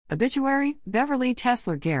Obituary, Beverly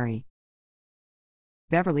Tessler Gary.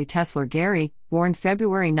 Beverly Tessler Gary, born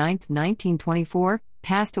February 9, 1924,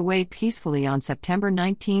 passed away peacefully on September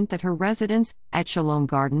 19 at her residence at Shalom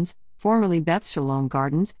Gardens, formerly Beth Shalom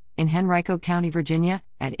Gardens, in Henrico County, Virginia,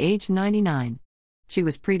 at age 99. She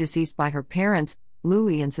was predeceased by her parents,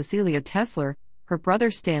 Louis and Cecilia Tessler, her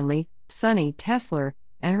brother Stanley, Sonny Tessler,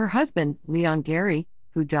 and her husband, Leon Gary,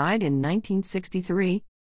 who died in 1963.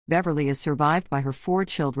 Beverly is survived by her 4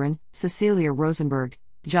 children, Cecilia Rosenberg,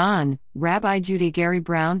 John, Rabbi Judy Gary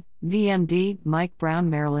Brown, VMD, Mike Brown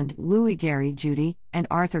Maryland, Louis Gary Judy, and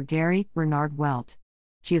Arthur Gary, Bernard Welt.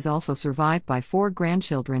 She is also survived by 4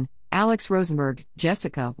 grandchildren, Alex Rosenberg,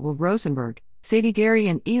 Jessica Will Rosenberg, Sadie Gary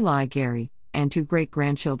and Eli Gary, and 2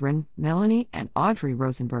 great-grandchildren, Melanie and Audrey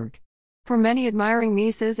Rosenberg. For many admiring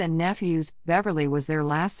nieces and nephews, Beverly was their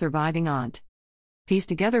last surviving aunt. Pieced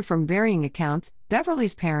together from varying accounts,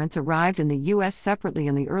 Beverly's parents arrived in the U.S. separately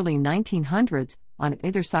in the early 1900s, on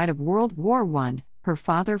either side of World War I, her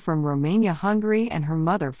father from Romania, Hungary, and her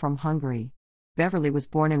mother from Hungary. Beverly was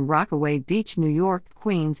born in Rockaway Beach, New York,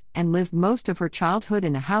 Queens, and lived most of her childhood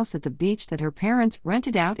in a house at the beach that her parents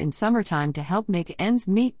rented out in summertime to help make ends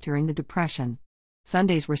meet during the Depression.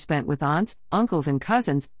 Sundays were spent with aunts, uncles, and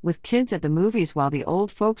cousins, with kids at the movies while the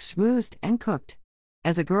old folks schmoozed and cooked.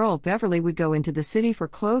 As a girl, Beverly would go into the city for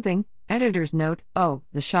clothing. Editor's note: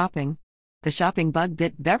 the shopping. The shopping bug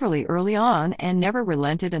bit Beverly early on and never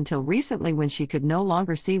relented until recently, when she could no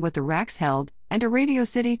longer see what the racks held, and to Radio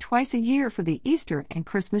City twice a year for the Easter and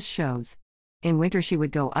Christmas shows. In winter she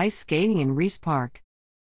would go ice skating in Reese Park.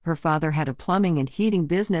 Her father had a plumbing and heating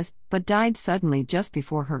business, but died suddenly just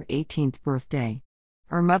before her 18th birthday.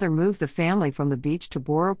 Her mother moved the family from the beach to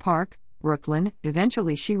Borough Park, Brooklyn.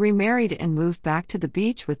 Eventually she remarried and moved back to the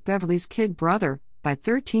beach with Beverly's kid brother, by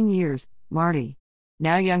 13 years, Marty.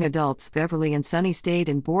 Now young adults, Beverly and Sonny stayed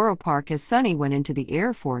in Borough Park as Sonny went into the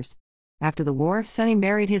Air Force. After the war, Sonny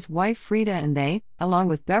married his wife Frida, and they, along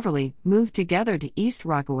with Beverly, moved together to East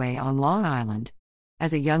Rockaway on Long Island.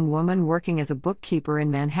 As a young woman working as a bookkeeper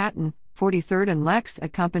in Manhattan, 43rd and Lex,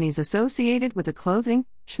 at companies associated with the clothing,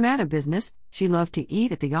 schmata business, she loved to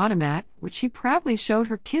eat at the Automat, which she proudly showed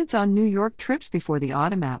her kids on New York trips before the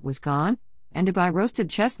Automat was gone, and to buy roasted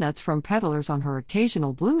chestnuts from peddlers on her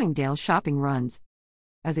occasional Bloomingdale shopping runs.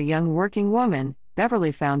 As a young working woman,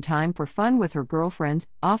 Beverly found time for fun with her girlfriends,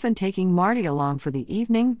 often taking Marty along for the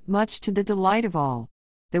evening, much to the delight of all.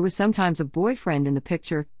 There was sometimes a boyfriend in the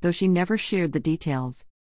picture, though she never shared the details.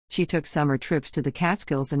 She took summer trips to the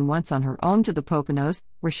Catskills and once on her own to the Poconos,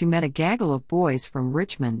 where she met a gaggle of boys from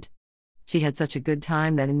Richmond. She had such a good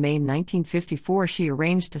time that in May 1954 she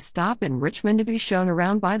arranged to stop in Richmond to be shown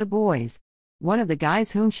around by the boys. One of the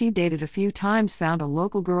guys whom she dated a few times found a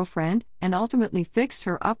local girlfriend and ultimately fixed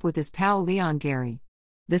her up with his pal Leon Gary.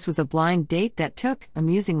 This was a blind date that took,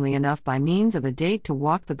 amusingly enough, by means of a date to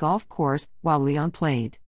walk the golf course while Leon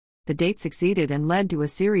played. The date succeeded and led to a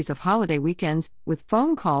series of holiday weekends, with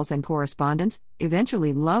phone calls and correspondence,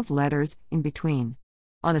 eventually love letters, in between.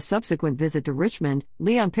 On a subsequent visit to Richmond,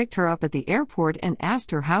 Leon picked her up at the airport and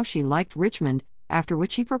asked her how she liked Richmond, after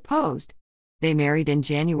which he proposed. They married in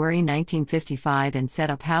January 1955 and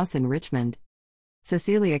set up house in Richmond.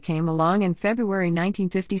 Cecilia came along in February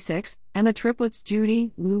 1956, and the triplets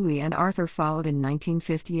Judy, Louis, and Arthur followed in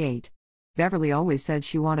 1958. Beverly always said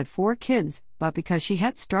she wanted 4 kids, but because she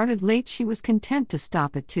had started late she was content to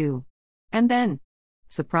stop at 2. And then,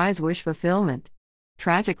 surprise wish fulfillment.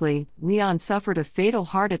 Tragically, Leon suffered a fatal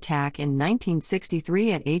heart attack in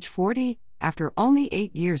 1963 at age 40, after only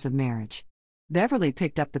 8 years of marriage. Beverly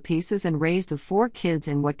picked up the pieces and raised the 4 kids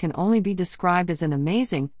in what can only be described as an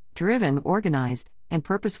amazing, driven, organized, and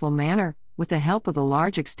purposeful manner, with the help of the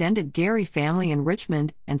large extended Gary family in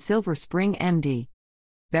Richmond and Silver Spring, MD.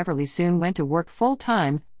 Beverly soon went to work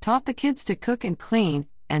full-time, taught the kids to cook and clean,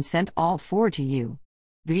 and sent all 4 to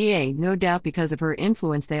UVA. No doubt because of her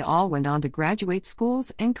influence they all went on to graduate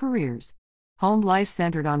schools and careers. Home life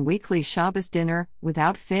centered on weekly Shabbos dinner,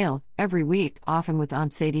 without fail, every week, often with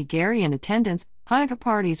Aunt Sadie Gary in attendance, Hanukkah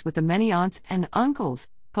parties with the many aunts and uncles,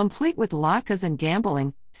 complete with latkes and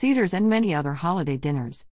gambling, cedars and many other holiday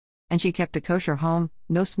dinners. And she kept a kosher home,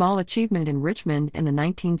 no small achievement in Richmond in the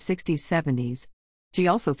 1960s-70s. She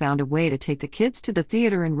also found a way to take the kids to the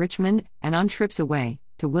theater in Richmond and on trips away,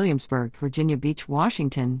 to Williamsburg, Virginia Beach,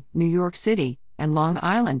 Washington, New York City, and Long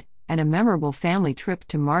Island, and a memorable family trip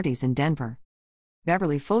to Marty's in Denver.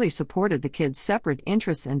 Beverly fully supported the kids' separate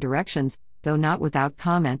interests and directions, though not without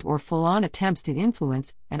comment or full-on attempts to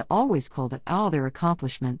influence, and always called it all their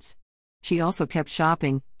accomplishments. She also kept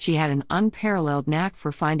shopping. She had an unparalleled knack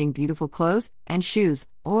for finding beautiful clothes and shoes,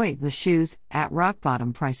 the shoes, at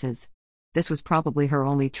rock-bottom prices. This was probably her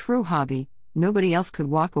only true hobby. Nobody else could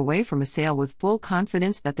walk away from a sale with full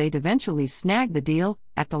confidence that they'd eventually snag the deal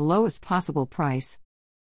at the lowest possible price.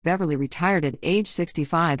 Beverly retired at age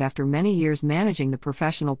 65 after many years managing the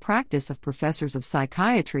professional practice of professors of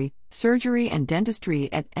psychiatry, surgery, and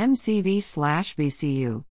dentistry at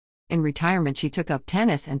MCV/VCU. In retirement, she took up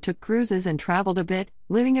tennis and took cruises and traveled a bit,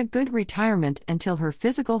 living a good retirement until her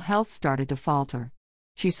physical health started to falter.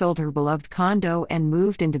 She sold her beloved condo and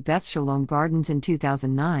moved into Beth Shalom Gardens in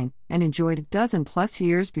 2009 and enjoyed a dozen-plus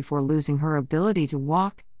years before losing her ability to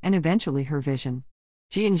walk and eventually her vision.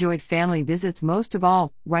 She enjoyed family visits most of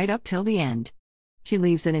all, right up till the end. She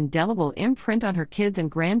leaves an indelible imprint on her kids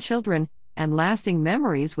and grandchildren, and lasting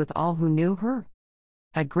memories with all who knew her.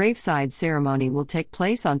 A graveside ceremony will take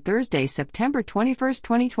place on Thursday, September 21,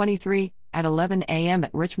 2023, at 11 a.m.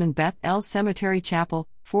 at Richmond Beth El Cemetery Chapel,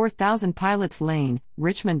 4000 Pilots Lane,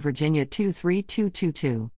 Richmond, Virginia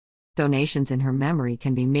 23222. Donations in her memory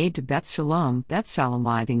can be made to Beth Shalom,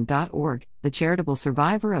 bethshalomliving.org, the charitable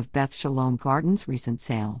survivor of Beth Shalom Gardens' recent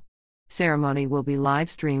sale. Ceremony will be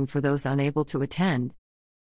live-streamed for those unable to attend.